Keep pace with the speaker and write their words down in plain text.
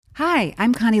Hi,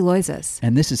 I'm Connie Loizas.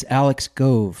 And this is Alex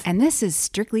Gove. And this is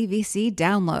Strictly VC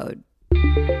Download.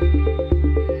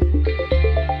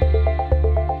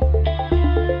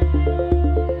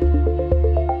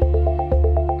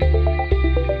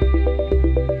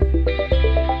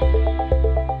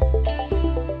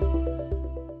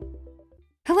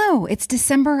 Hello, it's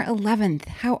December 11th.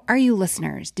 How are you,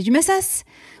 listeners? Did you miss us?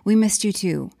 We missed you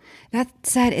too. That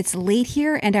said, it's late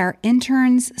here and our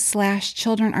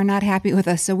interns/children are not happy with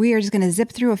us, so we are just going to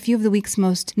zip through a few of the week's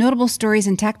most notable stories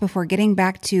in tech before getting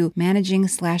back to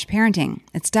managing/parenting.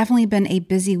 It's definitely been a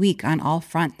busy week on all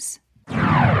fronts.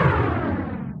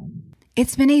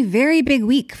 It's been a very big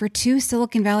week for two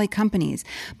Silicon Valley companies,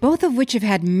 both of which have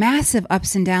had massive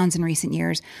ups and downs in recent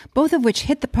years, both of which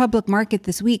hit the public market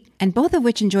this week, and both of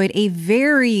which enjoyed a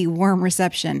very warm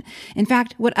reception. In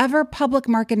fact, whatever public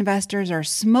market investors are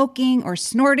smoking or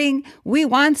snorting, we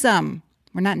want some.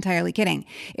 We're not entirely kidding.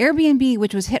 Airbnb,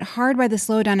 which was hit hard by the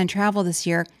slowdown in travel this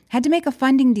year, had to make a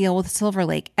funding deal with Silver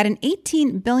Lake at an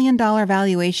 $18 billion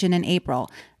valuation in April.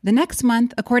 The next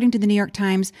month, according to the New York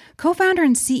Times, co-founder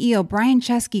and CEO Brian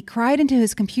Chesky cried into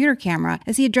his computer camera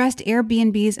as he addressed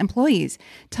Airbnb's employees,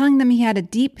 telling them he had a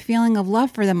deep feeling of love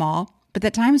for them all, but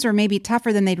that times were maybe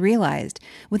tougher than they'd realized.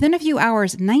 Within a few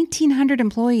hours, 1,900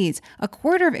 employees, a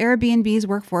quarter of Airbnb's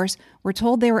workforce, were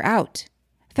told they were out.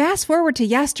 Fast forward to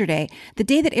yesterday, the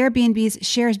day that Airbnb's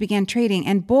shares began trading,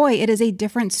 and boy, it is a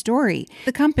different story.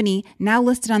 The company, now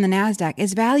listed on the NASDAQ,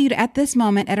 is valued at this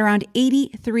moment at around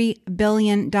 $83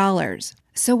 billion.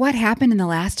 So what happened in the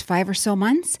last 5 or so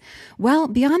months? Well,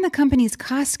 beyond the company's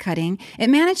cost-cutting, it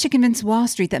managed to convince Wall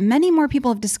Street that many more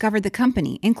people have discovered the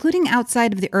company, including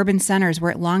outside of the urban centers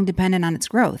where it long depended on its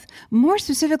growth. More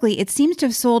specifically, it seems to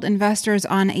have sold investors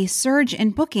on a surge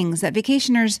in bookings that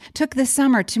vacationers took this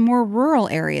summer to more rural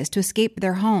areas to escape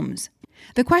their homes.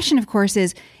 The question, of course,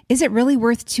 is it really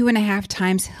worth 2.5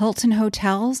 times Hilton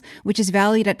Hotels, which is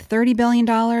valued at $30 billion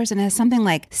and has something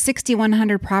like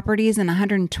 6,100 properties in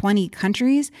 120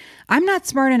 countries? I'm not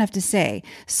smart enough to say.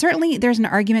 Certainly, there's an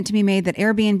argument to be made that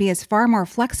Airbnb is far more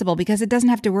flexible because it doesn't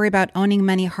have to worry about owning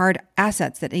many hard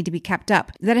assets that need to be kept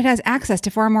up, that it has access to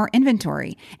far more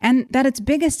inventory, and that its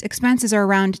biggest expenses are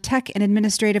around tech and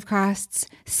administrative costs,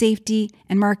 safety,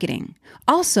 and marketing.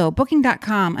 Also,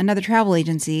 Booking.com, another travel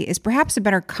agency, is perhaps a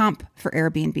better comp for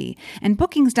Airbnb, and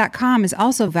Bookings.com is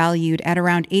also valued at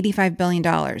around $85 billion.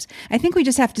 I think we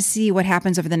just have to see what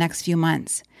happens over the next few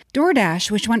months. DoorDash,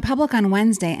 which went public on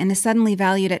Wednesday and is suddenly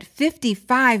valued at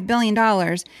 $55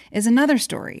 billion, is another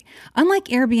story. Unlike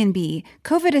Airbnb,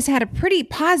 COVID has had a pretty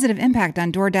positive impact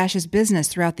on DoorDash's business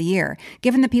throughout the year,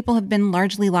 given that people have been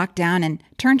largely locked down and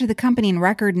turned to the company in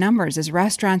record numbers as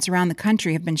restaurants around the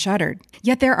country have been shuttered.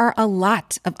 Yet there are a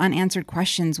lot of unanswered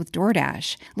questions with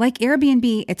DoorDash. Like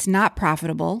Airbnb, it's not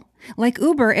profitable. Like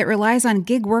Uber, it relies on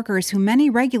gig workers who many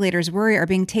regulators worry are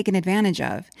being taken advantage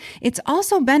of. It's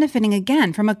also benefiting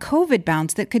again from a COVID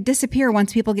bounce that could disappear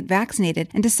once people get vaccinated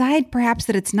and decide perhaps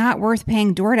that it's not worth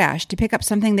paying DoorDash to pick up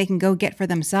something they can go get for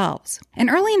themselves. An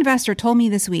early investor told me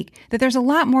this week that there's a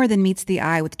lot more than meets the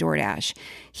eye with DoorDash.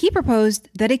 He proposed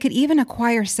that it could even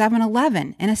acquire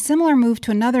 7-Eleven in a similar move to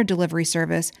another delivery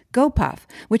service, GoPuff,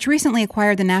 which recently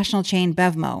acquired the national chain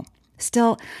Bevmo.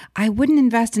 Still, I wouldn't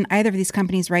invest in either of these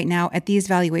companies right now at these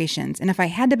valuations, and if I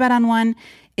had to bet on one,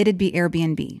 it'd be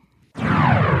Airbnb.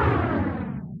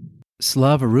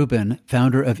 Slava Rubin,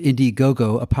 founder of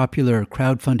Indiegogo, a popular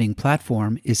crowdfunding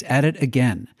platform, is at it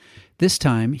again. This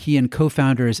time, he and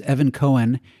co-founders Evan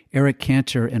Cohen, Eric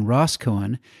Cantor, and Ross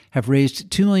Cohen have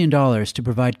raised $2 million to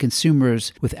provide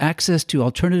consumers with access to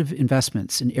alternative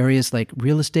investments in areas like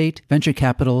real estate, venture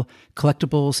capital,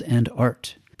 collectibles, and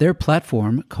art. Their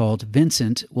platform, called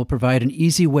Vincent, will provide an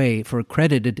easy way for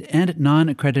accredited and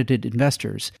non-accredited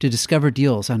investors to discover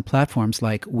deals on platforms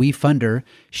like WeFunder,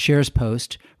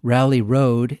 SharesPost, Rally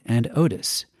Road, and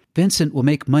Otis. Vincent will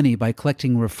make money by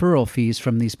collecting referral fees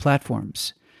from these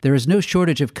platforms. There is no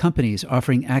shortage of companies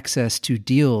offering access to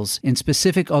deals in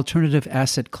specific alternative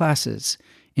asset classes.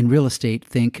 In real estate,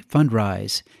 think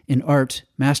Fundrise. In art,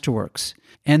 Masterworks.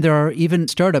 And there are even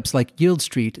startups like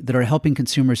YieldStreet that are helping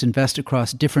consumers invest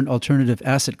across different alternative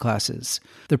asset classes.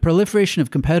 The proliferation of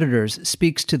competitors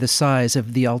speaks to the size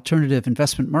of the alternative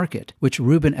investment market, which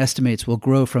Rubin estimates will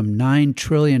grow from $9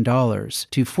 trillion to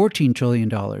 $14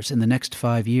 trillion in the next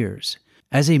 5 years.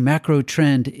 As a macro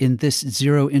trend in this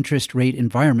zero-interest rate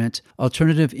environment,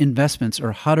 alternative investments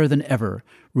are hotter than ever,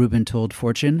 Rubin told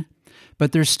Fortune.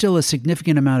 But there's still a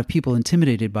significant amount of people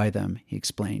intimidated by them, he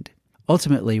explained.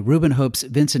 Ultimately, Rubin hopes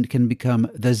Vincent can become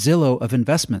the Zillow of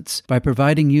investments by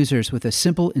providing users with a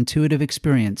simple, intuitive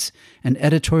experience and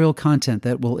editorial content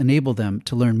that will enable them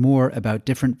to learn more about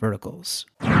different verticals.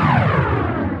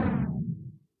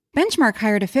 Benchmark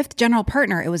hired a fifth general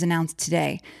partner, it was announced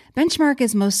today. Benchmark,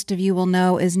 as most of you will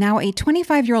know, is now a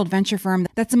 25-year-old venture firm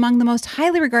that's among the most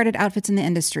highly regarded outfits in the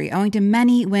industry, owing to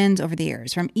many wins over the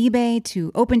years, from eBay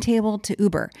to OpenTable to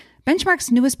Uber.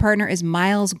 Benchmark's newest partner is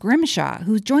Miles Grimshaw,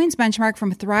 who joins Benchmark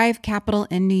from Thrive Capital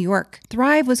in New York.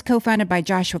 Thrive was co-founded by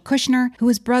Joshua Kushner, who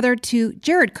is brother to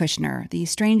Jared Kushner, the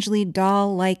strangely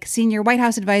doll-like senior White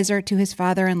House advisor to his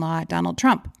father-in-law, Donald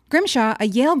Trump. Grimshaw, a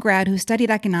Yale grad who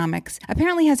studied economics,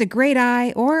 apparently has a great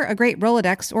eye or a great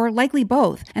Rolodex, or likely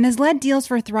both, and has led deals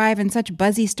for Thrive in such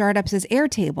buzzy startups as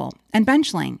Airtable and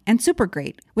Benchling and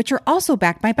Supergreat, which are also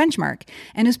backed by Benchmark,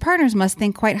 and whose partners must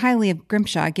think quite highly of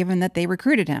Grimshaw given that they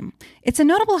recruited him. It's a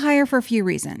notable hire for a few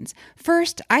reasons.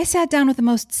 First, I sat down with the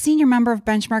most senior member of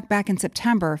Benchmark back in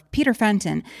September, Peter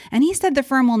Fenton, and he said the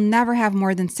firm will never have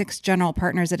more than 6 general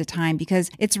partners at a time because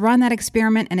it's run that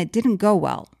experiment and it didn't go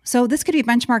well. So this could be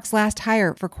Benchmark's last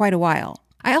hire for quite a while.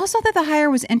 I also thought the hire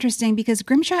was interesting because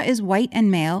Grimshaw is white and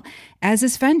male, as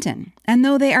is Fenton. And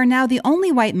though they are now the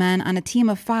only white men on a team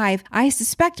of 5, I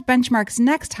suspect Benchmark's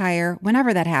next hire,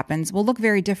 whenever that happens, will look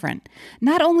very different.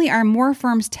 Not only are more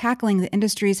firms tackling the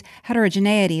industry's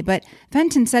heterogeneity, but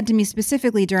Fenton said to me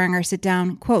specifically during our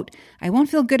sit-down, quote, "I won't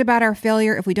feel good about our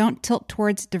failure if we don't tilt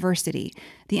towards diversity.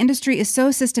 The industry is so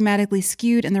systematically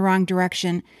skewed in the wrong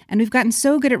direction, and we've gotten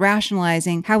so good at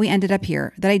rationalizing how we ended up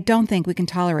here that I don't think we can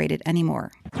tolerate it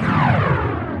anymore."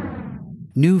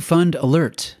 New fund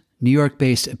alert. New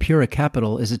York-based Apura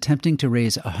Capital is attempting to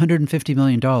raise $150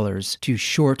 million to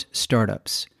short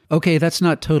startups. Okay, that's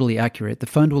not totally accurate. The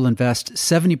fund will invest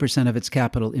 70% of its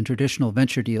capital in traditional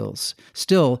venture deals.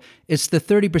 Still, it's the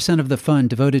 30% of the fund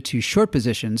devoted to short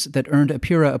positions that earned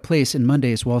Apura a place in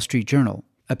Monday's Wall Street Journal.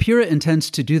 Apura intends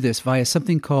to do this via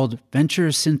something called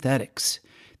venture synthetics.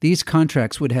 These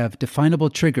contracts would have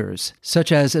definable triggers,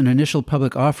 such as an initial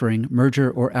public offering, merger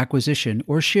or acquisition,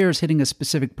 or shares hitting a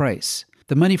specific price.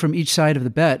 The money from each side of the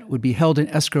bet would be held in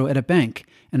escrow at a bank,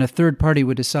 and a third party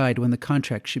would decide when the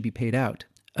contract should be paid out.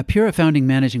 Apura founding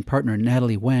managing partner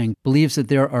Natalie Wang believes that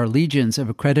there are legions of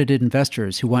accredited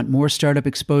investors who want more startup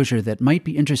exposure that might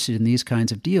be interested in these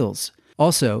kinds of deals.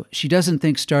 Also, she doesn't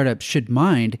think startups should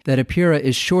mind that Apura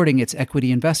is shorting its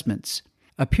equity investments.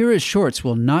 Apura's shorts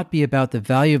will not be about the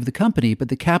value of the company, but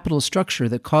the capital structure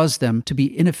that caused them to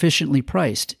be inefficiently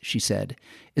priced, she said.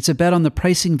 It's a bet on the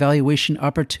pricing valuation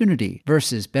opportunity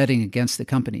versus betting against the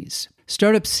companies.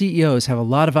 Startup CEOs have a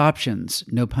lot of options,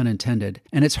 no pun intended,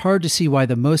 and it's hard to see why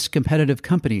the most competitive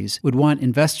companies would want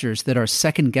investors that are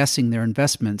second-guessing their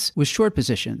investments with short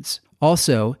positions.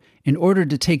 Also, in order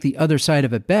to take the other side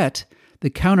of a bet, the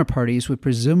counterparties would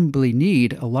presumably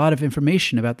need a lot of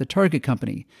information about the target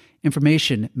company,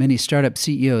 information many startup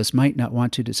CEOs might not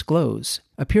want to disclose.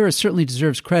 Apura certainly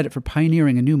deserves credit for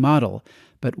pioneering a new model,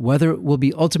 but whether it will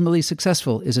be ultimately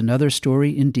successful is another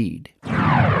story indeed.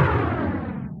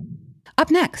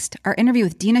 Up next, our interview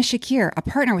with Dina Shakir, a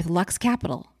partner with Lux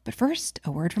Capital. But first,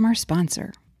 a word from our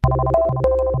sponsor.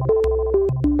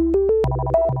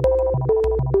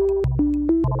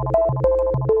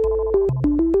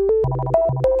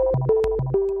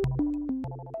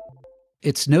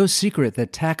 It's no secret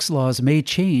that tax laws may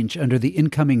change under the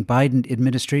incoming Biden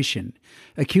administration.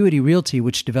 Acuity Realty,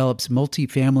 which develops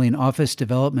multifamily and office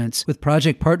developments with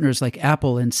project partners like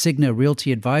Apple and Cigna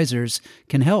Realty Advisors,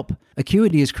 can help.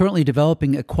 Acuity is currently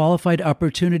developing a qualified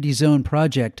opportunity zone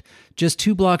project just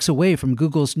 2 blocks away from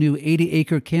Google's new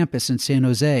 80-acre campus in San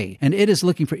Jose, and it is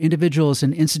looking for individuals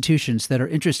and institutions that are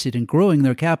interested in growing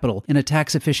their capital in a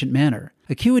tax-efficient manner.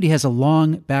 Acuity has a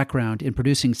long background in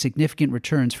producing significant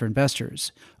returns for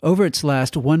investors. Over its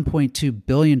last $1.2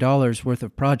 billion worth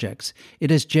of projects, it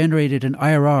has generated an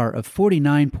IRR of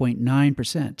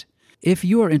 49.9%. If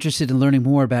you are interested in learning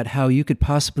more about how you could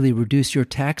possibly reduce your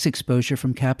tax exposure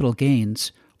from capital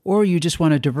gains, or you just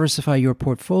want to diversify your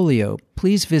portfolio,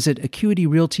 please visit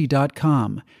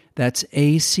acuityrealty.com. That's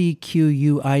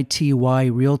ACQUITY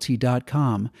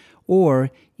Realty.com, or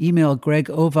email Greg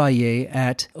Ovalle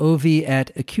at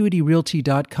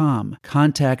ov@acuityrealty.com.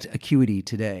 Contact Acuity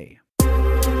today.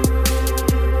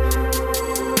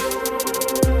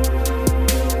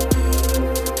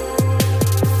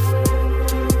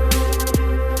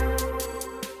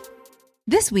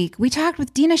 This week, we talked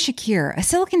with Dina Shakir, a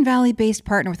Silicon Valley-based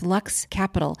partner with Lux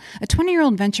Capital, a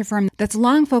 20-year-old venture firm that's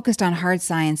long focused on hard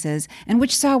sciences and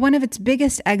which saw one of its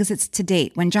biggest exits to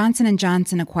date when Johnson &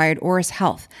 Johnson acquired Auris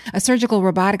Health, a surgical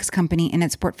robotics company in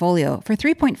its portfolio, for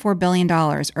 $3.4 billion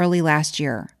early last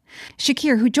year.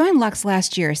 Shakir, who joined Lux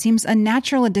last year, seems a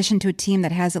natural addition to a team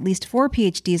that has at least 4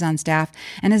 PhDs on staff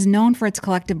and is known for its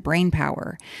collective brain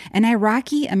power. An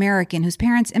Iraqi-American whose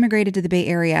parents immigrated to the Bay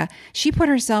Area, she put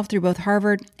herself through both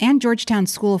Harvard and Georgetown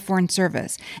School of Foreign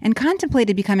Service and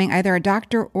contemplated becoming either a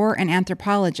doctor or an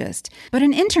anthropologist. But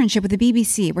an internship with the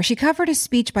BBC, where she covered a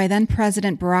speech by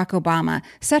then-President Barack Obama,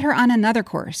 set her on another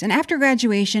course, and after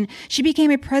graduation, she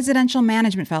became a presidential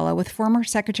management fellow with former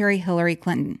Secretary Hillary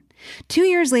Clinton. 2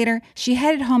 years later, she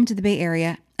headed home to the Bay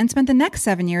Area and spent the next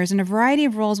 7 years in a variety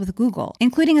of roles with Google,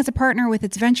 including as a partner with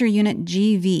its venture unit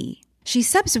GV. She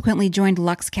subsequently joined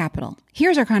Lux Capital.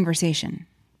 Here's our conversation.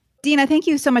 Dina, thank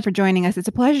you so much for joining us. It's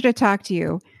a pleasure to talk to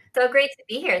you. So great to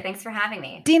be here. Thanks for having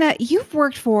me. Dina, you've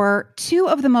worked for 2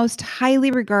 of the most highly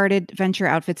regarded venture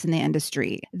outfits in the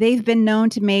industry. They've been known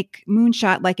to make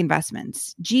moonshot-like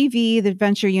investments. GV, the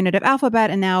venture unit of Alphabet,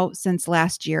 and now, since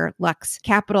last year, Lux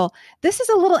Capital. This is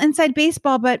a little inside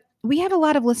baseball, but we have a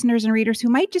lot of listeners and readers who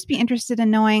might just be interested in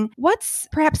knowing what's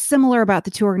perhaps similar about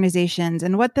the 2 organizations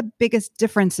and what the biggest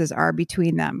differences are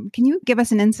between them. Can you give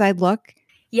us an inside look?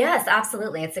 Yes,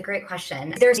 absolutely. It's a great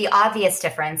question. There's the obvious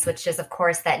difference, which is, of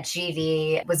course, that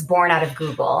GV was born out of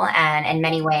Google and in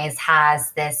many ways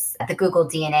has the Google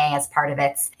DNA as part of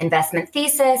its investment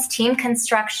thesis, team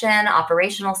construction,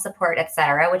 operational support, et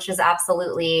cetera, which is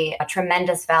absolutely a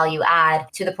tremendous value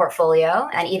add to the portfolio.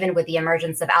 And even with the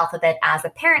emergence of Alphabet as a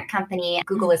parent company,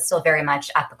 Google is still very much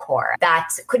at the core. That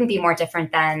couldn't be more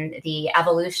different than the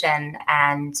evolution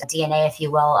and DNA, if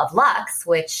you will, of Lux,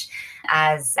 which,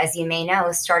 as you may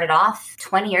know, started off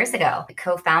 20 years ago,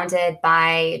 co-founded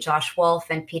by Josh Wolf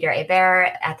and Peter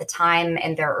Hébert at the time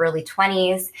in their early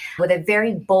 20s, with a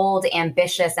very bold,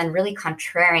 ambitious, and really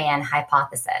contrarian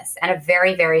hypothesis, and a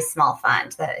very, very small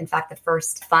fund. In fact, the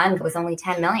first fund was only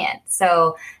 10 million.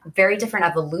 So very different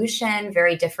evolution,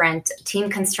 very different team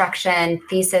construction,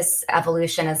 thesis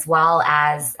evolution, as well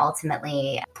as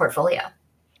ultimately portfolio.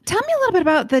 Tell me a little bit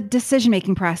about the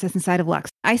decision-making process inside of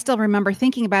Lux. I still remember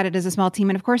thinking about it as a small team.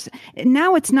 And of course,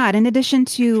 now it's not. In addition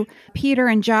to Peter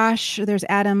and Josh, there's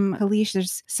Adam Kalish,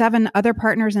 there's 7 other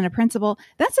partners and a principal.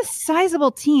 That's a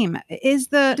sizable team. Is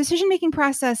the decision-making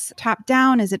process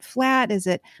top-down? Is it flat? Is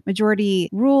it majority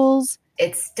rules?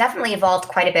 It's definitely evolved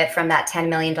quite a bit from that $10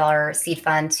 million seed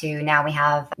fund to now we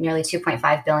have nearly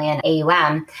 2.5 billion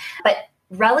AUM. But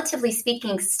relatively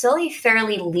speaking, still a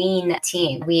fairly lean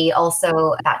team. We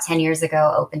also, about 10 years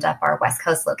ago, opened up our West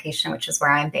Coast location, which is where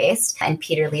I'm based, and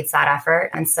Peter leads that effort.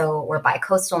 And so we're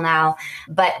bi-coastal now.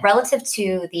 But relative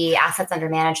to the assets under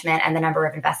management and the number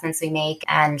of investments we make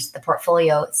and the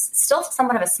portfolio, it's still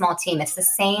somewhat of a small team. It's the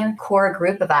same core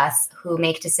group of us who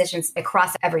make decisions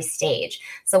across every stage.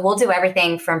 So we'll do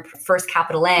everything from first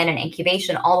capital in and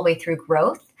incubation all the way through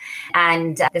growth.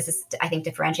 And this is, I think,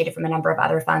 differentiated from a number of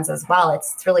other funds as well.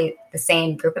 It's really the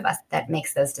same group of us that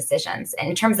makes those decisions. And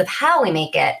in terms of how we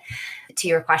make it, to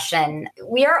your question,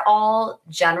 we are all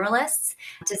generalists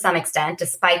to some extent,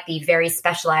 despite the very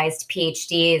specialized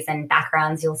PhDs and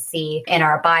backgrounds you'll see in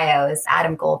our bios.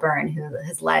 Adam Goldburn, who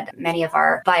has led many of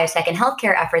our biotech and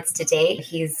healthcare efforts to date,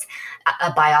 he's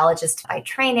a biologist by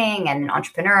training and an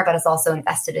entrepreneur, but has also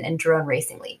invested in Drone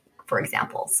Racing League, for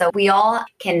example. So we all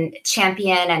can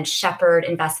champion and shepherd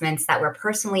investments that we're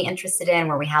personally interested in,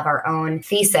 where we have our own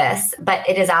thesis, but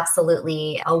it is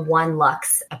absolutely a one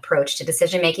Lux approach to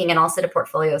decision-making and also to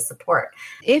portfolio support.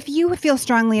 If you feel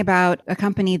strongly about a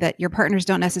company that your partners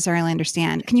don't necessarily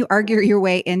understand, can you argue your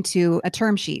way into a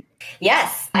term sheet?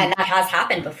 Yes, and that has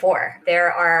happened before.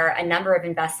 There are a number of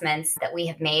investments that we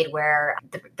have made where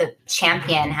the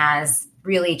champion has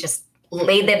really just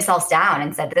laid themselves down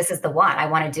and said, this is the one. I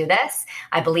want to do this.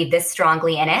 I believe this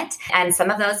strongly in it. And some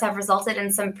of those have resulted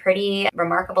in some pretty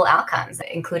remarkable outcomes,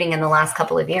 including in the last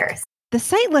couple of years. The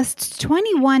site lists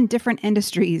 21 different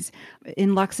industries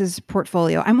in Lux's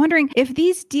portfolio. I'm wondering if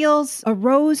these deals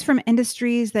arose from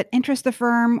industries that interest the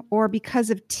firm or because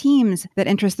of teams that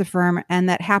interest the firm and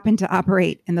that happen to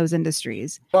operate in those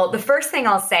industries. Well, the first thing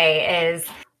I'll say is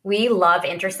we love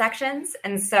intersections.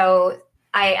 And so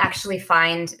I actually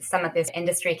find some of this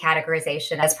industry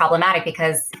categorization as problematic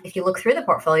because if you look through the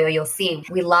portfolio, you'll see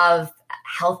we love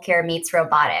healthcare meets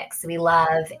robotics. We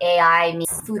love AI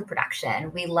meets food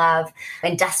production. We love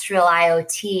industrial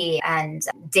IoT and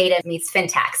data meets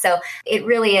fintech. So it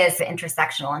really is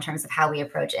intersectional in terms of how we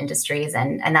approach industries.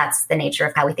 And that's the nature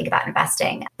of how we think about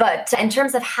investing. But in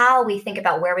terms of how we think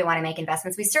about where we want to make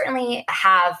investments, we certainly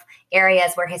have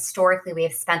areas where historically we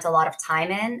have spent a lot of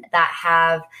time in that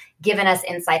have given us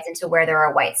insights into where there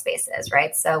are white spaces,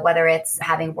 right? So whether it's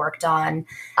having worked on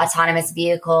autonomous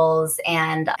vehicles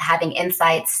and having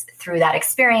insights through that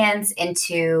experience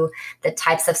into the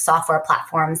types of software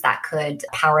platforms that could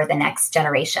power the next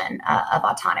generation of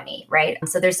autonomy, right?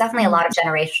 So there's definitely a lot of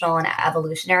generational and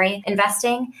evolutionary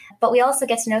investing, but we also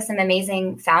get to know some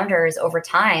amazing founders over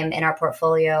time in our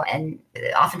portfolio and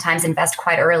oftentimes invest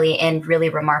quite early in really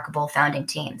remarkable founding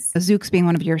teams. Zoox being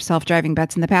one of your self-driving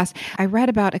bets in the past. I read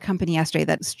about a company yesterday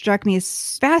that struck me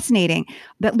as fascinating,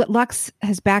 that Lux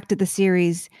has backed at the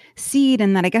Series Seed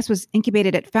and that I guess was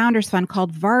incubated at Founders Fund,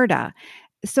 called Varda.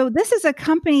 So this is a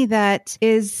company that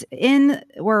is in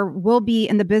or will be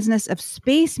in the business of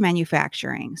space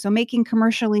manufacturing, so making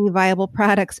commercially viable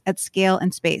products at scale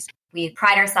in space. We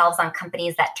pride ourselves on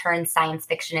companies that turn science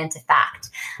fiction into fact.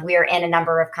 We are in a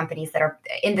number of companies that are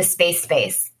in the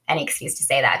space. Any excuse to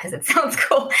say that because it sounds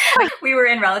cool. We were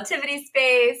in relativity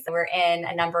space. We're in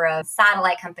a number of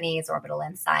satellite companies, Orbital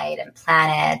Insight and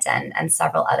Planet and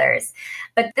several others.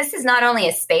 But this is not only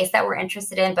a space that we're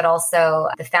interested in, but also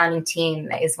the founding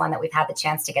team is one that we've had the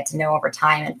chance to get to know over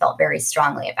time and felt very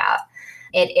strongly about.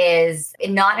 It is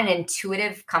not an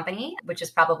intuitive company, which is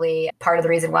probably part of the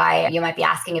reason why you might be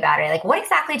asking about it. Like, what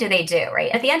exactly do they do, right?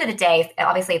 At the end of the day,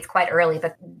 obviously it's quite early,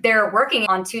 but they're working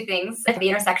on two things at the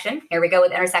intersection. Here we go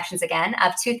with intersections again,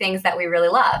 of two things that we really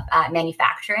love,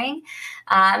 manufacturing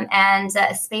and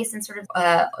space and sort of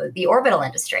the orbital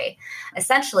industry.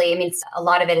 Essentially, I mean, a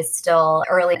lot of it is still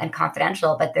early and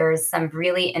confidential, but there's some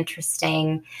really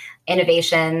interesting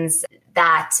innovations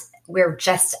that we're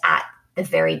just at the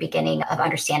very beginning of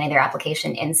understanding their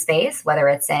application in space, whether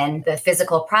it's in the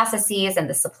physical processes and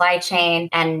the supply chain.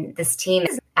 And this team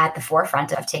is at the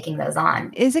forefront of taking those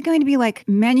on. Is it going to be like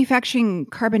manufacturing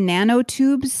carbon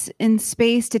nanotubes in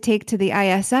space to take to the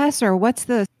ISS, or what's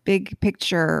the big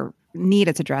picture need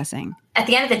it's addressing? At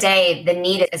the end of the day, the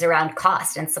need is around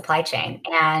cost and supply chain,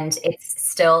 and it's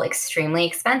still extremely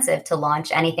expensive to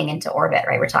launch anything into orbit,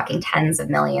 right? We're talking tens of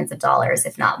millions of dollars,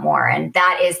 if not more. And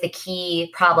that is the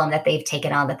key problem that they've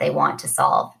taken on that they want to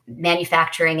solve.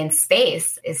 Manufacturing in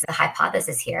space is the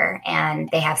hypothesis here, and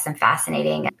they have some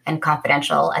fascinating and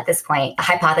confidential, at this point,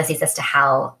 hypotheses as to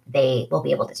how they will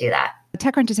be able to do that.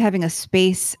 TechCrunch is having a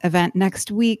space event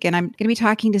next week, and I'm going to be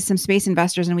talking to some space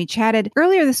investors. And we chatted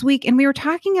earlier this week, and we were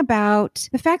talking about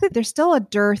the fact that there's still a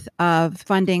dearth of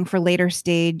funding for later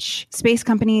stage space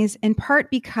companies, in part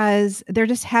because there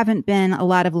just haven't been a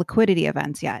lot of liquidity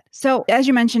events yet. So as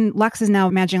you mentioned, Lux is now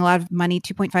managing a lot of money,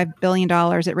 $2.5 billion.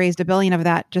 It raised $1 billion of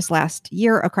that just last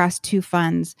year across two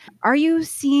funds. Are you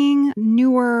seeing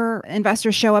newer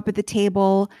investors show up at the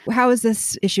table? How is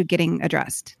this issue getting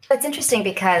addressed? It's interesting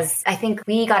because I think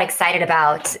we got excited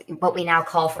about what we now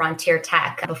call frontier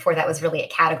tech before that was really a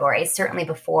category, certainly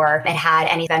before it had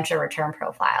any venture return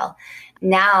profile.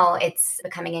 Now it's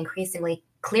becoming increasingly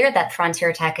clear that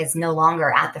frontier tech is no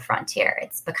longer at the frontier.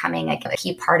 It's becoming a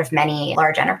key part of many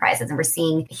large enterprises. And we're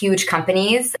seeing huge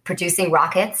companies producing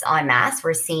rockets en masse.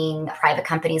 We're seeing private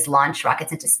companies launch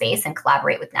rockets into space and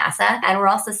collaborate with NASA. And we're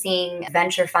also seeing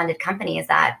venture-funded companies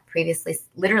that previously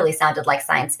literally sounded like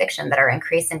science fiction that are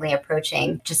increasingly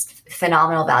approaching just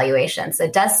phenomenal valuations. So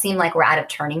it does seem like we're at a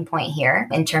turning point here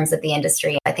in terms of the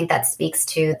industry. I think that speaks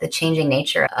to the changing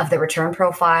nature of the return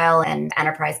profile and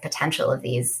enterprise potential of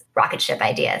these rocket ship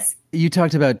ideas. You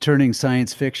talked about turning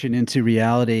science fiction into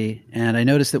reality, and I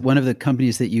noticed that one of the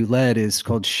companies that you led is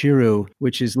called Shiru,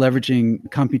 which is leveraging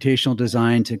computational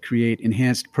design to create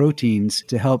enhanced proteins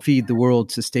to help feed the world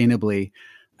sustainably.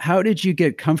 How did you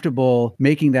get comfortable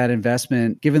making that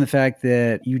investment, given the fact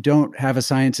that you don't have a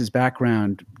sciences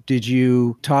background? Did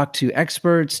you talk to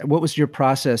experts? What was your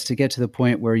process to get to the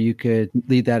point where you could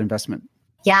lead that investment?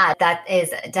 Yeah, that is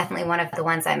definitely one of the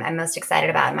ones I'm most excited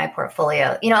about in my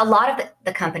portfolio. You know, a lot of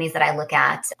the companies that I look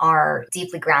at are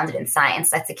deeply grounded in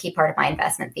science. That's a key part of my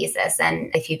investment thesis.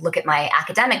 And if you look at my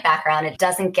academic background, it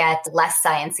doesn't get less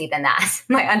sciencey than that.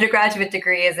 My undergraduate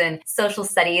degree is in social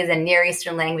studies and Near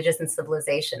Eastern languages and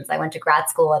civilizations. I went to grad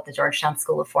school at the Georgetown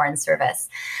School of Foreign Service.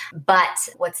 But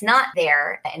what's not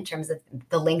there in terms of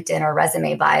the LinkedIn or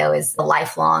resume bio is the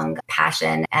lifelong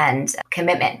passion and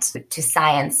commitment to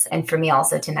science. And for me also,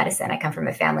 also to medicine. I come from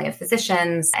a family of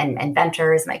physicians and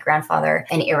inventors. My grandfather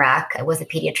in Iraq was a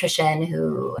pediatrician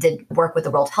who did work with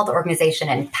the World Health Organization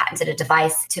and patented a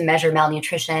device to measure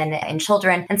malnutrition in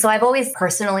children. And so I've always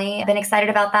personally been excited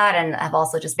about that. And I've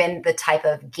also just been the type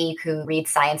of geek who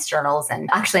reads science journals and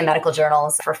actually medical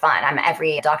journals for fun. I'm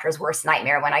every doctor's worst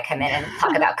nightmare when I come in and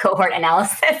talk about cohort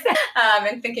analysis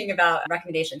and thinking about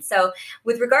recommendations. So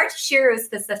with regard to Shiru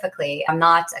specifically, I'm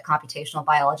not a computational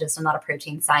biologist. I'm not a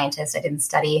protein scientist. I didn't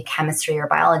study chemistry or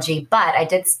biology, but I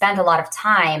did spend a lot of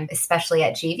time, especially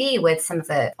at GV, with some of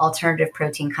the alternative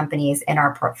protein companies in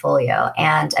our portfolio.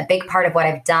 And a big part of what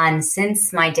I've done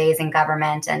since my days in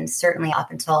government, and certainly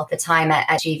up until the time at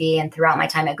GV and throughout my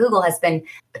time at Google, has been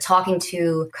talking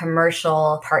to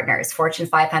commercial partners, Fortune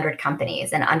 500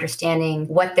 companies, and understanding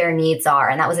what their needs are.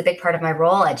 And that was a big part of my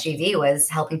role at GV, was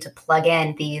helping to plug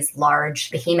in these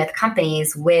large behemoth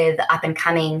companies with up and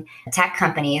coming tech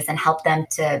companies and help them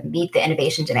to meet the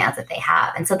innovation demands that they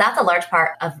have. And so that's a large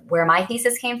part of where my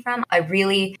thesis came from. I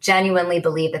really genuinely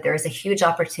believe that there is a huge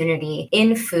opportunity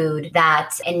in food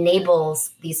that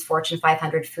enables these Fortune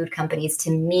 500 food companies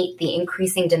to meet the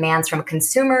increasing demands from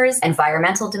consumers,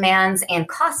 environmental demands, and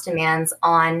cost demands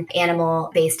on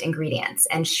animal-based ingredients.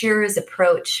 And Shiru's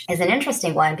approach is an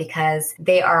interesting one because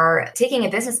they are taking a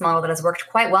business model that has worked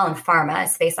quite well in pharma, a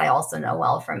space I also know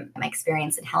well from my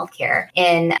experience in healthcare,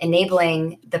 in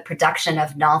enabling the production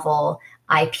of novel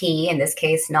IP, in this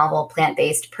case, novel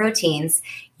plant-based proteins,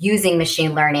 using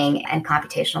machine learning and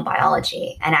computational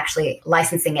biology, and actually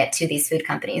licensing it to these food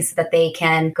companies so that they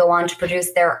can go on to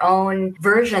produce their own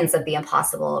versions of the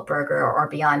Impossible Burger or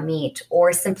Beyond Meat,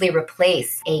 or simply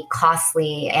replace a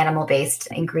costly animal-based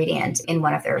ingredient in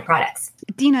one of their products.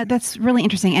 Dina, that's really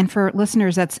interesting. And for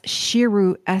listeners, that's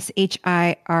Shiru,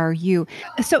 Shiru.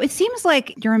 So it seems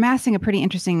like you're amassing a pretty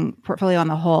interesting portfolio on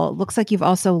the whole. It looks like you've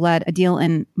also led a deal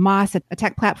in Moss, a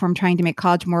tech platform trying to make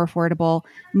college more affordable,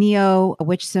 Neo,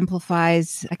 which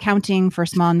simplifies accounting for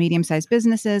small and medium-sized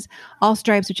businesses,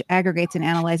 Allstripes, which aggregates and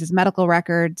analyzes medical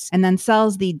records, and then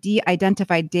sells the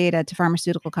de-identified data to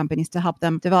pharmaceutical companies to help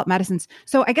them develop medicines.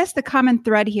 So I guess the common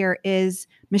thread here is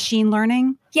machine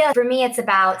learning. Yeah, for me, it's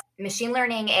about machine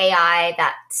learning, AI,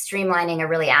 that streamlining a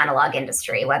really analog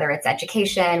industry, whether it's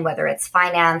education, whether it's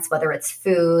finance, whether it's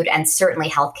food, and certainly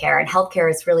healthcare. And healthcare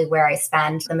is really where I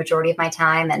spend the majority of my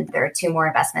time. And there are two more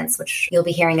investments, which you'll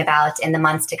be hearing about in the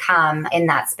months to come in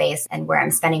that space, and where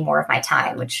I'm spending more of my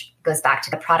time, which goes back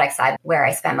to the product side, where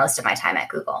I spend most of my time at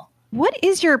Google. What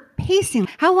is your pacing?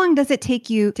 How long does it take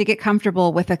you to get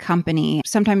comfortable with a company?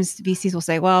 Sometimes VCs will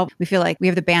say, well, we feel like we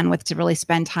have the bandwidth to really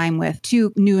spend time with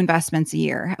 2 new investments a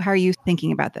year. How are you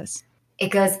thinking about this? It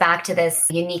goes back to this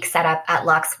unique setup at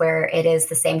Lux where it is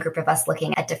the same group of us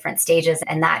looking at different stages.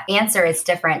 And that answer is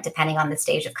different depending on the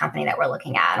stage of company that we're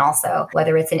looking at. And also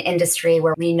whether it's an industry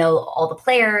where we know all the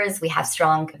players, we have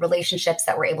strong relationships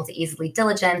that we're able to easily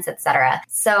diligence, et cetera.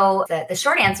 So the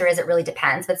short answer is it really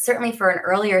depends. But certainly for an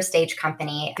earlier stage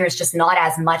company, there's just not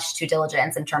as much due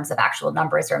diligence in terms of actual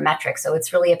numbers or metrics. So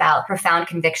it's really about profound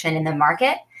conviction in the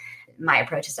market. My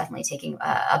approach is definitely taking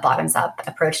a bottoms-up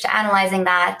approach to analyzing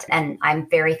that. And I'm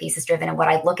very thesis-driven in what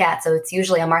I look at. So it's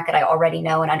usually a market I already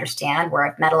know and understand, where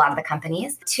I've met a lot of the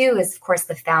companies. 2 is, of course,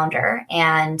 the founder.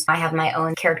 And I have my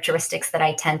own characteristics that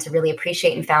I tend to really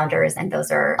appreciate in founders. And those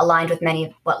are aligned with many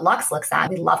of what Lux looks at.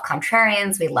 We love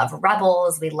contrarians. We love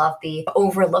rebels. We love the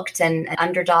overlooked and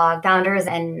underdog founders.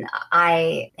 And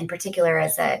I, in particular,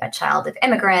 as a child of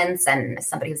immigrants and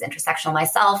somebody who's intersectional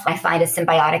myself, I find a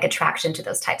symbiotic attraction to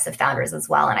those types of founders as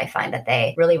well. And I find that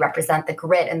they really represent the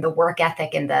grit and the work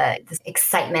ethic and the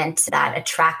excitement that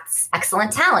attracts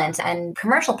excellent talent and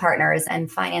commercial partners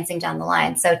and financing down the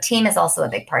line. So team is also a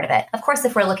big part of it. Of course,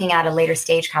 if we're looking at a later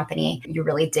stage company, you're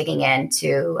really digging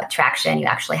into traction. You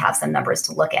actually have some numbers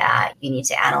to look at. You need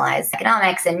to analyze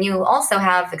economics, and you also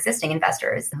have existing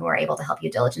investors who are able to help you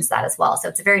diligence that as well. So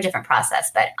it's a very different process,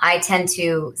 but I tend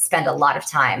to spend a lot of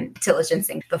time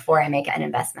diligencing before I make an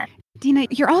investment. Dina,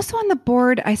 you're also on the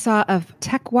board, I saw, of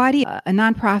TechWadi, a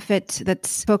nonprofit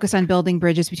that's focused on building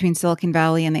bridges between Silicon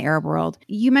Valley and the Arab world.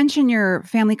 You mentioned your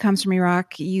family comes from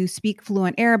Iraq. You speak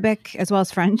fluent Arabic as well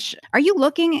as French. Are you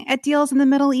looking at deals in the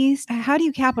Middle East? How do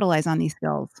you capitalize on these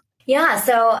skills? Yeah,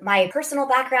 so my personal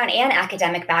background and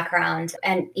academic background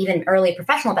and even early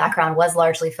professional background was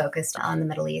largely focused on the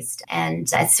Middle East. And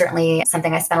it's certainly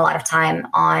something I spent a lot of time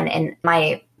on in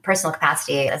my personal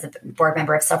capacity as a board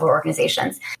member of several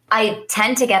organizations. I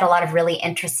tend to get a lot of really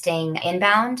interesting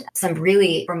inbound, some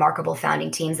really remarkable founding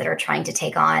teams that are trying to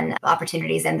take on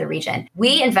opportunities in the region.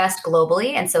 We invest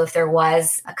globally. And so if there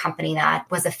was a company that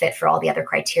was a fit for all the other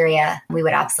criteria, we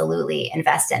would absolutely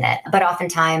invest in it. But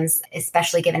oftentimes,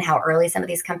 especially given how early some of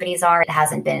these companies are, it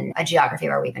hasn't been a geography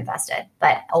where we've invested,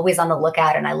 but always on the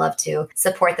lookout. And I love to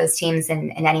support those teams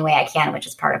in any way I can, which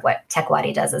is part of what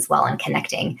TechWadi does as well in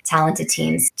connecting talented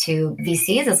teams to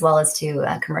VCs as well as to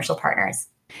commercial partners.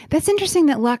 That's interesting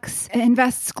that Lux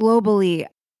invests globally.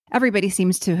 Everybody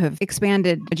seems to have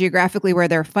expanded geographically where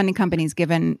they're funding companies,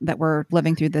 given that we're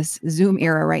living through this Zoom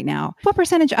era right now. What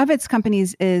percentage of its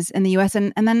companies is in the US?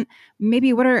 And then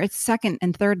maybe what are its second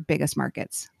and third biggest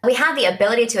markets? We have the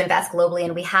ability to invest globally,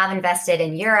 and we have invested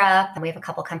in Europe. We have a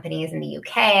couple companies in the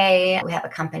UK. We have a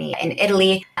company in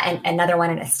Italy and another one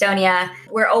in Estonia.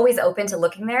 We're always open to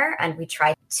looking there, and we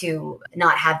try to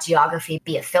not have geography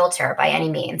be a filter by any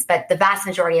means. But the vast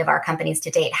majority of our companies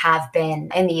to date have been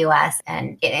in the US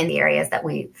and in the areas that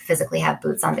we physically have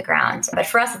boots on the ground. But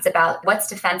for us, it's about what's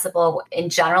defensible in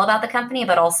general about the company,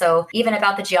 but also even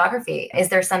about the geography. Is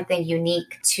there something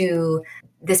unique to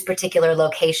this particular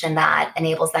location that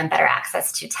enables them better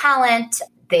access to talent?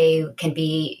 They can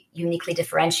be uniquely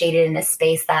differentiated in a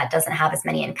space that doesn't have as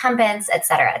many incumbents, et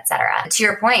cetera, et cetera. To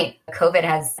your point, COVID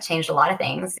has changed a lot of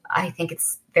things. I think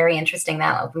it's very interesting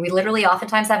that we literally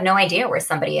oftentimes have no idea where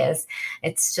somebody is.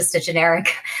 It's just a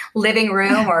generic living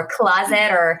room or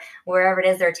closet or wherever it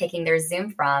is they're taking their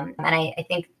Zoom from. And I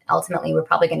think ultimately we're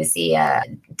probably going to see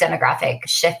demographic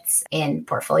shifts in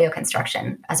portfolio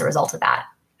construction as a result of that.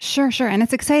 Sure. And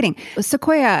it's exciting.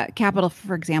 Sequoia Capital,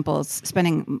 for example, is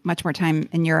spending much more time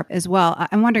in Europe as well.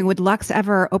 I'm wondering, would Lux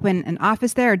ever open an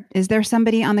office there? Is there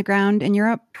somebody on the ground in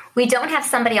Europe? We don't have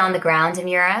somebody on the ground in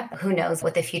Europe. Who knows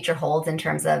what the future holds in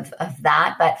terms of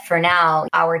that. But for now,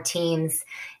 our teams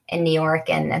in New York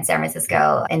and San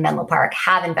Francisco in Menlo Park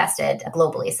have invested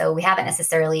globally. So we haven't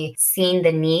necessarily seen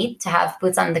the need to have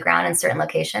boots on the ground in certain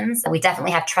locations. We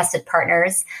definitely have trusted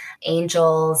partners,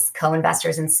 angels,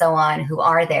 co-investors, and so on who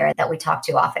are there that we talk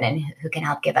to often and who can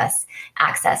help give us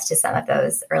access to some of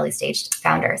those early stage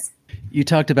founders. You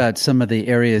talked about some of the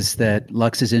areas that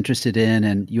Lux is interested in,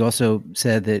 and you also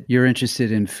said that you're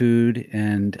interested in food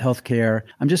and healthcare.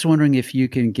 I'm just wondering if you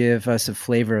can give us a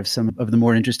flavor of some of the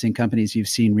more interesting companies you've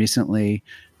seen recently,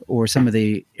 or some of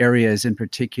the areas in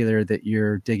particular that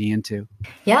you're digging into.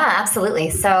 Yeah, absolutely.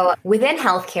 So within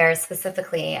healthcare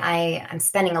specifically, I'm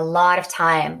spending a lot of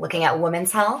time looking at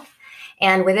women's health.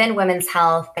 And within women's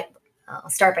health, I'll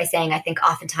start by saying I think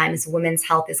oftentimes women's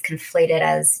health is conflated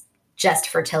as just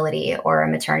fertility or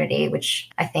maternity, which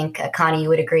I think, Connie, you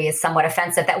would agree is somewhat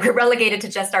offensive that we're relegated to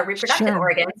just our reproductive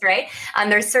organs, right?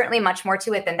 There's certainly much more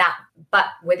to it than that. But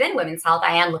within women's health,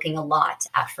 I am looking a lot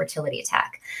at fertility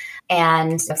tech.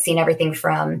 And I've seen everything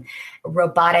from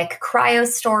robotic cryo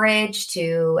storage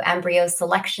to embryo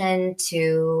selection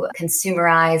to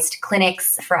consumerized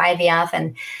clinics for IVF.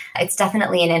 And it's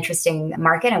definitely an interesting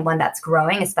market and one that's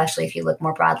growing, especially if you look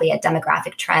more broadly at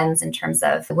demographic trends in terms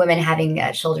of women having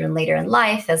children later in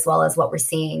life, as well as what we're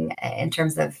seeing in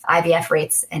terms of IVF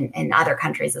rates in other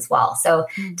countries as well. So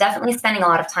definitely spending a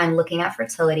lot of time looking at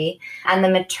fertility and the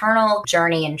maternal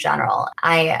journey in general.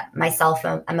 I myself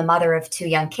am a mother of 2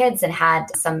 young kids and had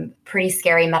some pretty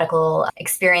scary medical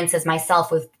experiences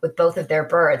myself with both of their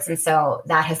births. And so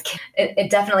that has, it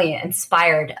definitely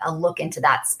inspired a look into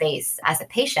that space as a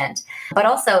patient, but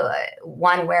also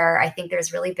one where I think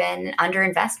there's really been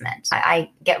underinvestment. I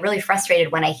get really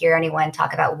frustrated when I hear anyone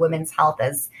talk about women's health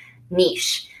as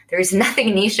niche. There's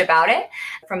nothing niche about it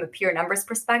from a pure numbers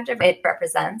perspective. It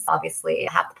represents obviously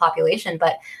half the population,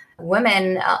 but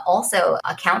women also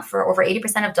account for over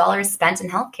 80% of dollars spent in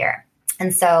healthcare.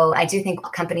 And so I do think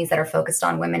companies that are focused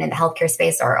on women in the healthcare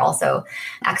space are also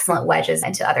excellent wedges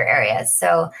into other areas.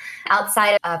 So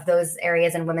outside of those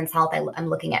areas in women's health, I'm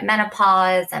looking at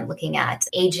menopause. I'm looking at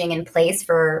aging in place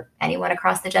for anyone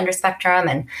across the gender spectrum.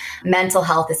 And mental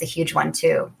health is a huge one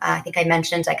too. I think I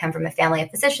mentioned I come from a family of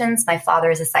physicians. My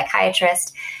father is a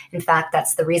psychiatrist. In fact,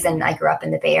 that's the reason I grew up in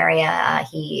the Bay Area.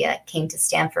 He came to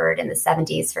Stanford in the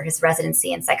 70s for his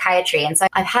residency in psychiatry. And so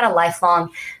I've had a lifelong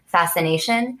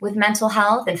fascination with mental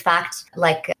health. In fact,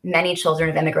 like many children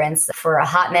of immigrants, for a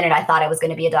hot minute, I thought I was going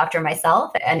to be a doctor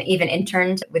myself and even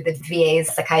interned with the VA's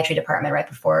psychiatry department right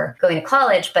before going to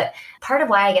college. But part of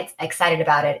why I get excited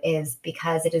about it is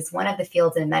because it is one of the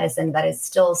fields in medicine that is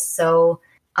still so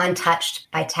untouched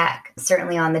by tech,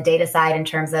 certainly on the data side in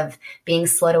terms of being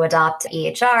slow to adopt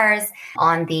EHRs.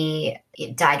 On the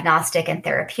diagnostic and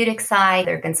therapeutic side,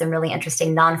 there have been some really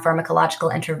interesting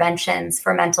non-pharmacological interventions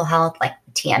for mental health, like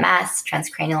TMS,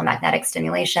 transcranial magnetic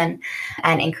stimulation,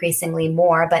 and increasingly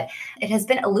more. But it has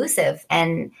been elusive.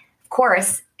 And of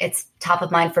course, it's top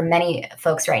of mind for many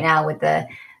folks right now with the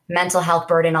mental health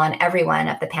burden on everyone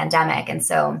of the pandemic. And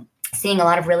so seeing a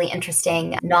lot of really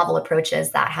interesting novel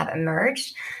approaches that have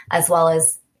emerged, as well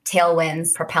as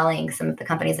tailwinds propelling some of the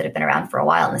companies that have been around for a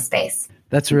while in the space.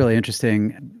 That's really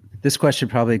interesting. This question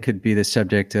probably could be the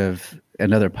subject of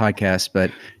another podcast,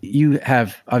 but you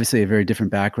have obviously a very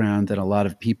different background than a lot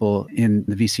of people in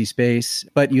the VC space,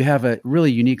 but you have a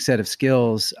really unique set of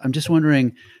skills. I'm just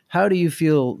wondering, how do you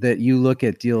feel that you look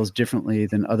at deals differently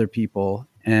than other people?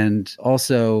 And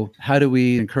also, how do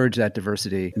we encourage that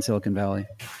diversity in Silicon Valley?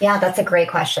 Yeah, that's a great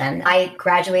question. I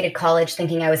graduated college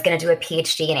thinking I was going to do a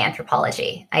PhD in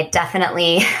anthropology. I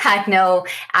definitely had no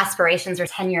aspirations or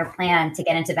 10-year plan to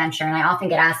get into venture. And I often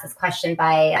get asked this question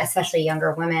by especially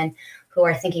younger women who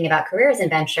are thinking about careers in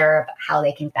venture, how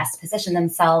they can best position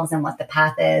themselves and what the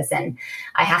path is. And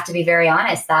I have to be very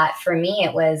honest that for me,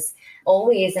 it was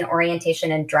always an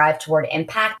orientation and drive toward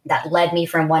impact that led me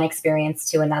from one experience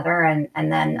to another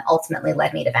and then ultimately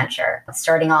led me to venture.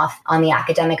 Starting off on the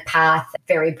academic path,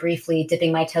 very briefly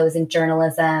dipping my toes in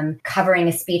journalism, covering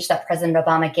a speech that President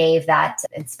Obama gave that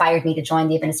inspired me to join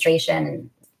the administration. And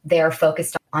they're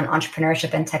focused on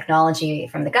entrepreneurship and technology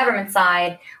from the government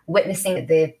side, witnessing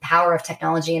the power of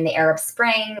technology in the Arab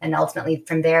Spring, and ultimately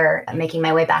from there, making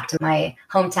my way back to my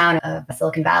hometown of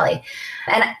Silicon Valley.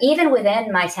 And even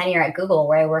within my tenure at Google,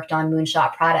 where I worked on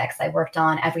moonshot products, I worked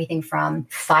on everything from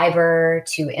fiber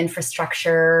to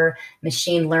infrastructure,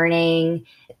 machine learning,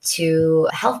 to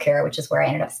healthcare, which is where I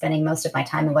ended up spending most of my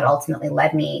time and what ultimately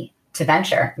led me to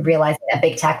venture, realizing that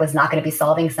big tech was not going to be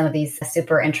solving some of these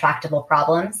super intractable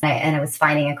problems. And I was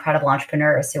finding incredible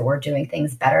entrepreneurs who were doing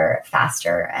things better,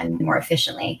 faster, and more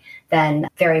efficiently than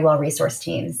very well-resourced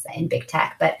teams in big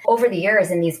tech. But over the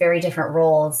years, in these very different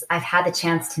roles, I've had the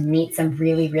chance to meet some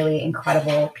really, really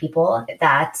incredible people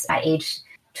that at age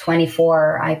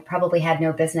 24, I probably had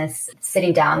no business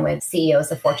sitting down with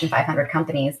CEOs of Fortune 500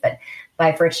 companies, but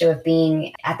by virtue of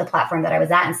being at the platform that I was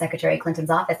at in Secretary Clinton's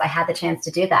office, I had the chance to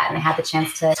do that. And I had the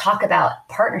chance to talk about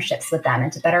partnerships with them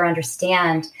and to better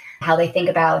understand how they think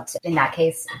about, in that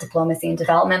case, diplomacy and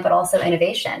development, but also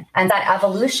innovation. And that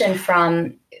evolution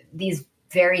from these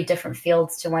very different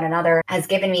fields to one another has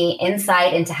given me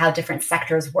insight into how different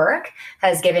sectors work,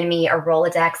 has given me a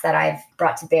Rolodex that I've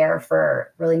brought to bear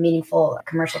for really meaningful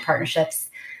commercial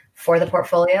partnerships for the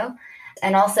portfolio,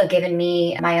 and also given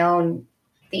me my own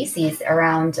theses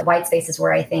around white spaces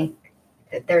where I think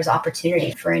that there's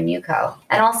opportunity for a new co.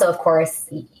 And also, of course,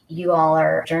 you all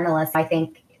are journalists. I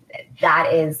think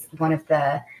that is one of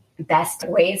the best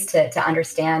ways to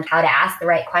understand how to ask the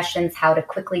right questions, how to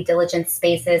quickly diligence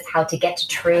spaces, how to get to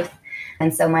truth.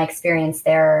 And so my experience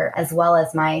there, as well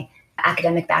as my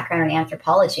academic background in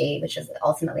anthropology, which is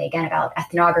ultimately, again, about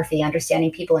ethnography,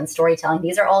 understanding people and storytelling,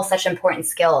 these are all such important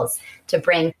skills to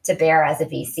bring to bear as a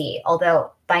VC,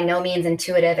 although by no means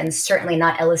intuitive and certainly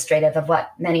not illustrative of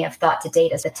what many have thought to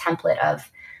date as a template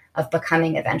of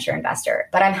becoming a venture investor.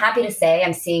 But I'm happy to say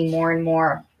I'm seeing more and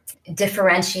more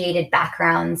differentiated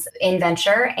backgrounds in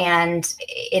venture, and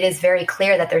it is very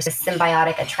clear that there's a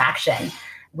symbiotic attraction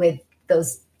with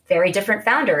those very different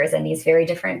founders and these very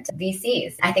different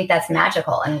VCs. I think that's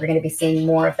magical, and we're going to be seeing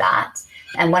more of that.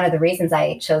 And one of the reasons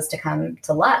I chose to come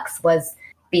to Lux was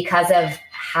because of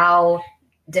how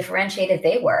differentiated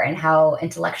they were and how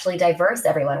intellectually diverse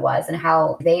everyone was and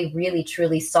how they really,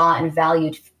 truly saw and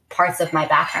valued parts of my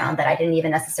background that I didn't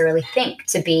even necessarily think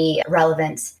to be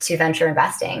relevant to venture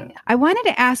investing. I wanted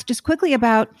to ask just quickly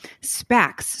about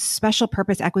SPACs, special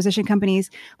purpose acquisition companies.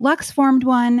 Lux formed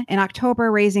one in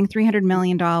October, raising $300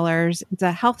 million. It's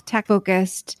a health tech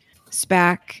focused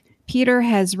SPAC. Peter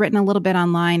has written a little bit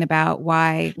online about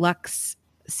why Lux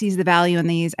sees the value in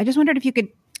these. I just wondered if you could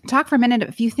talk for a minute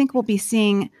if you think we'll be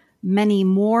seeing many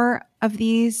more of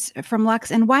these from Lux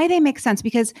and why they make sense,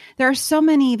 because there are so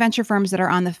many venture firms that are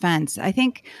on the fence. I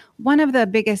think one of the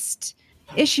biggest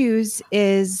issues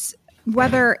is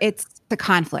whether it's the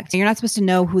conflict. You're not supposed to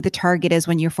know who the target is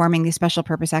when you're forming these special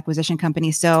purpose acquisition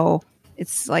companies. So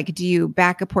it's like, do you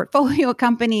back a portfolio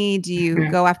company? Do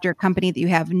you go after a company that you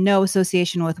have no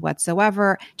association with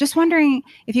whatsoever? Just wondering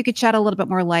if you could shed a little bit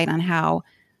more light on how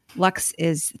Lux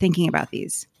is thinking about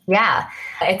these. Yeah,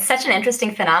 it's such an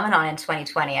interesting phenomenon in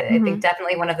 2020. I think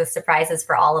definitely one of the surprises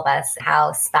for all of us,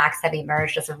 how SPACs have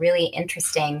emerged as a really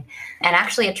interesting and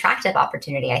actually attractive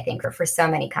opportunity, I think, for so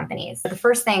many companies. The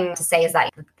first thing to say is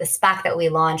that the SPAC that we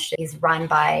launched is run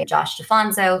by Josh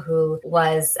DeFonso, who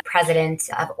was president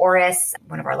of Auris,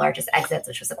 one of our largest exits,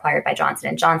 which was acquired by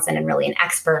Johnson & Johnson, and really an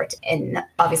expert in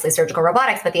obviously surgical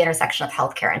robotics, but the intersection of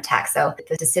healthcare and tech. So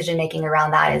the decision-making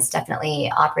around that is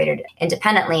definitely operated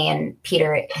independently, and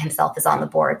Peter himself is on the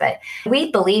board. But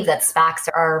we believe that SPACs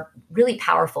are really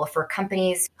powerful for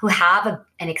companies who have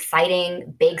an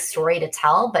exciting, big story to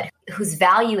tell, but whose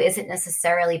value isn't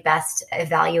necessarily best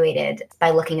evaluated by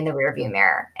looking in the rearview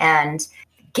mirror. And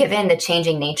given the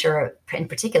changing nature, in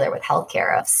particular with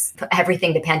healthcare, of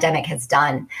everything the pandemic has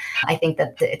done, I think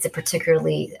that it's a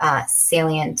particularly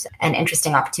salient and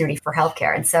interesting opportunity for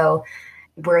healthcare. And so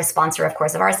we're a sponsor, of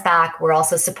course, of our SPAC. We're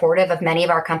also supportive of many of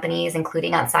our companies,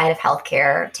 including outside of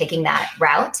healthcare, taking that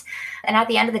route. And at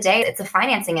the end of the day, it's a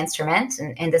financing instrument,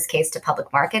 in this case to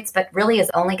public markets, but really is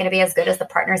only going to be as good as the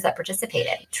partners that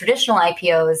participated. Traditional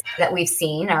IPOs that we've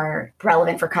seen are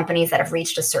relevant for companies that have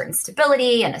reached a certain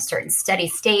stability and a certain steady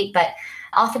state, but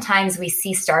oftentimes we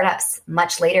see startups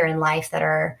much later in life that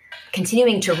are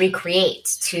continuing to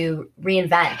recreate, to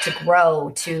reinvent, to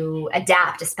grow, to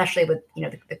adapt, especially with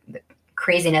the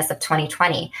craziness of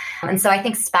 2020. And so I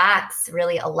think SPACs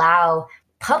really allow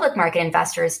public market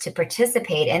investors to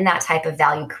participate in that type of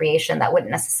value creation that wouldn't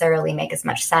necessarily make as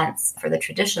much sense for the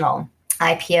traditional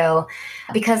IPO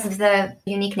because of the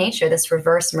unique nature, this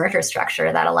reverse merger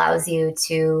structure that allows you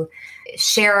to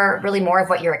share really more of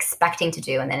what you're expecting to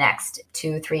do in the next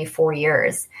 2, 3, 4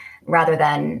 years, rather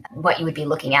than what you would be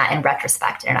looking at in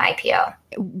retrospect in an IPO.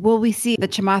 Will we see the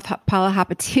Chamath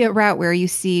Palihapitiya route where you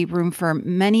see room for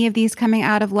many of these coming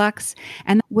out of Lux?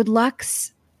 And would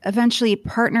Lux eventually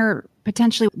partner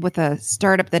potentially with a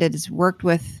startup that it has worked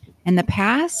with in the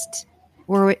past?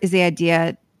 Or is the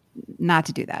idea not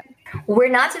to do that? We're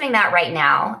not doing that right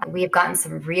now. We've gotten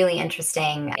some really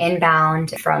interesting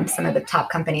inbound from some of the top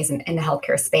companies in the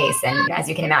healthcare space. And as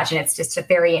you can imagine, it's just a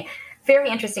very, very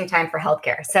interesting time for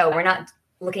healthcare. So we're not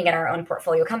looking at our own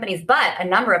portfolio companies, but a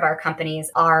number of our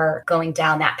companies are going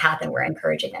down that path and we're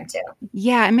encouraging them to.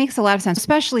 Yeah, it makes a lot of sense,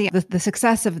 especially the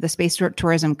success of the space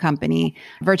tourism company.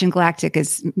 Virgin Galactic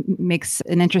makes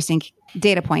an interesting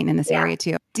data point in this area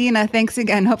too. Dina, thanks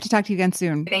again. Hope to talk to you again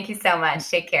soon. Thank you so much.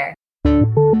 Take care.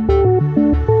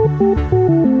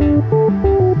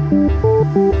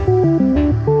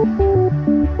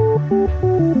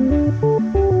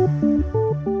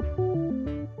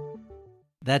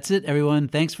 That's it, everyone.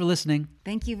 Thanks for listening.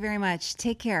 Thank you very much.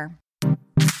 Take care.